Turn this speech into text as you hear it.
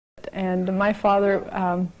And my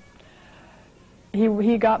father,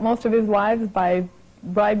 he got most of his wives by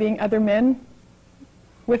bribing other men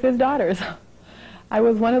with his daughters. I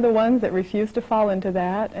was one of the ones that refused to fall into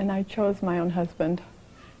that, and I chose my own husband,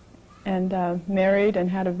 and married and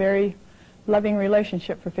had a very loving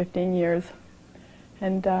relationship for 15 years,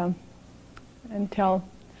 and until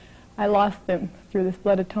I lost them through this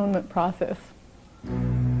blood atonement process.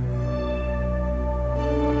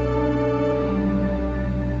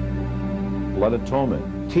 Blood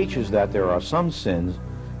atonement teaches that there are some sins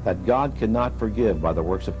that God cannot forgive by the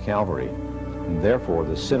works of Calvary, and therefore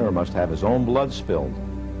the sinner must have his own blood spilled.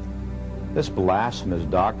 This blasphemous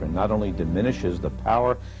doctrine not only diminishes the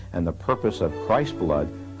power and the purpose of Christ's blood,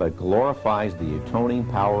 but glorifies the atoning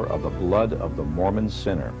power of the blood of the Mormon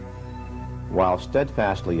sinner. While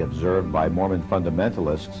steadfastly observed by Mormon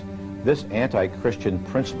fundamentalists, this anti-Christian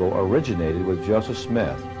principle originated with Joseph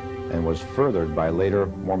Smith and was furthered by later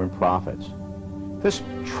Mormon prophets. This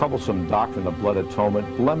troublesome doctrine of blood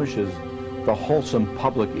atonement blemishes the wholesome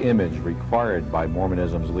public image required by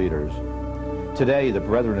Mormonism's leaders. Today, the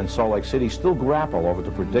brethren in Salt Lake City still grapple over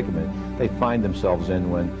the predicament they find themselves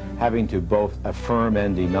in when having to both affirm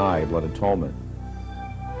and deny blood atonement.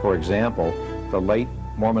 For example, the late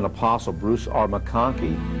Mormon apostle Bruce R.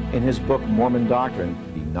 McConkie, in his book Mormon Doctrine,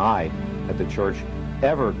 denied that the church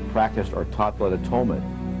ever practiced or taught blood atonement.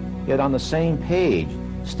 Yet on the same page,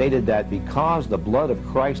 stated that because the blood of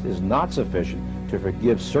Christ is not sufficient to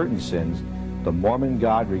forgive certain sins, the Mormon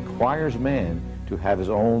God requires man to have his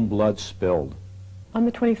own blood spilled. On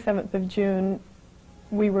the 27th of June,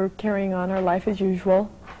 we were carrying on our life as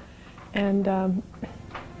usual, and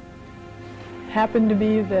happened to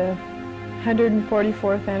be the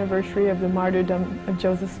 144th anniversary of the martyrdom of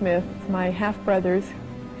Joseph Smith. My half-brothers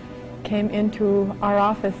came into our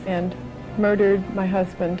office and murdered my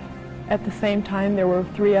husband. At the same time, there were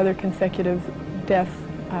 3 other consecutive deaths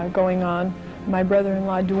going on. My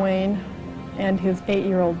brother-in-law, Dwayne, and his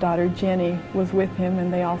 8-year-old daughter, Jenny, was with him,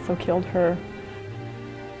 and they also killed her.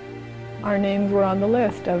 Our names were on the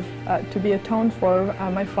list of to be atoned for.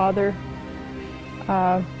 My father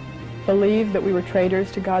believed that we were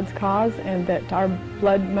traitors to God's cause and that our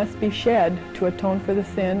blood must be shed to atone for the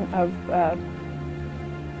sin of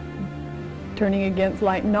turning against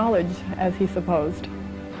light and knowledge, as he supposed.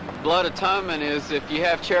 Blood atonement is if you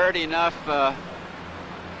have charity enough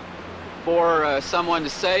for someone to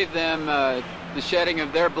save them, the shedding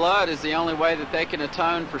of their blood is the only way that they can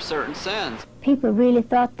atone for certain sins. People really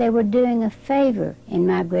thought they were doing a favor in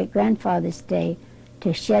my great-grandfather's day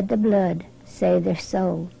to shed the blood, save their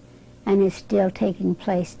soul, and it's still taking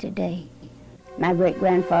place today. My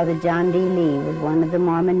great-grandfather John D. Lee was one of the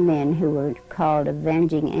Mormon men who were called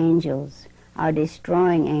avenging angels, or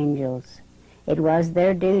destroying angels. It was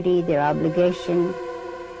their duty, their obligation,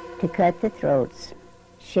 to cut the throats,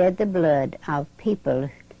 shed the blood of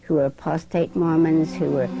people who were apostate Mormons,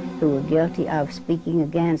 who were guilty of speaking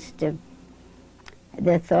against the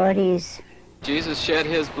authorities. Jesus shed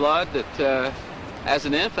his blood that as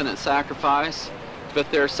an infinite sacrifice, but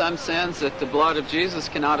there are some sins that the blood of Jesus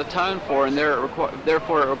cannot atone for, and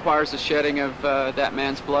therefore it requires the shedding of that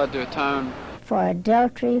man's blood to atone. For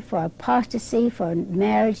adultery, for apostasy, for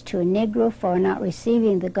marriage to a Negro, for not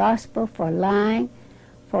receiving the gospel, for lying,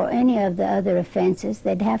 for any of the other offenses,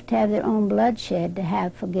 they'd have to have their own blood shed to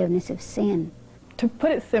have forgiveness of sin. To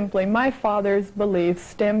put it simply, my father's beliefs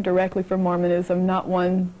stem directly from Mormonism. Not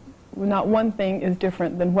one thing is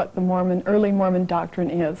different than what the early Mormon doctrine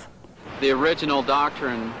is. The original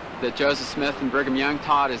doctrine that Joseph Smith and Brigham Young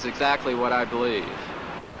taught is exactly what I believe.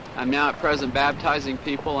 I'm now at present baptizing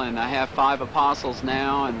people, and I have 5 apostles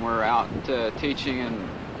now, and we're out teaching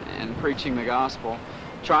and preaching the gospel,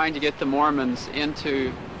 trying to get the Mormons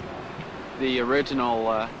into the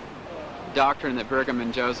original doctrine that Brigham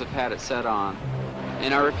and Joseph had it set on.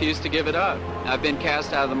 And I refuse to give it up. I've been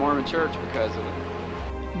cast out of the Mormon church because of it.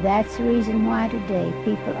 That's the reason why today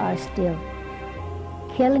people are still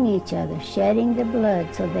killing each other, shedding the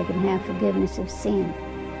blood so they can have forgiveness of sin.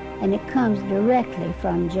 And it comes directly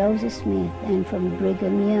from Joseph Smith and from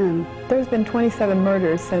Brigham Young. There's been 27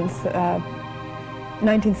 murders since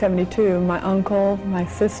 1972. My uncle, my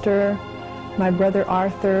sister, my brother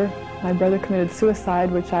Arthur, my brother committed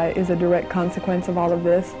suicide, which is a direct consequence of all of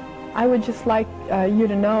this. I would just like you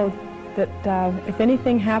to know that if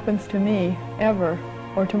anything happens to me, ever,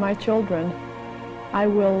 or to my children, I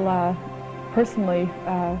will personally,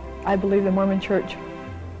 I believe the Mormon Church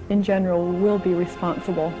in general will be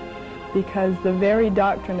responsible, because the very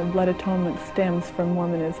doctrine of blood atonement stems from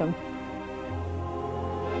Mormonism.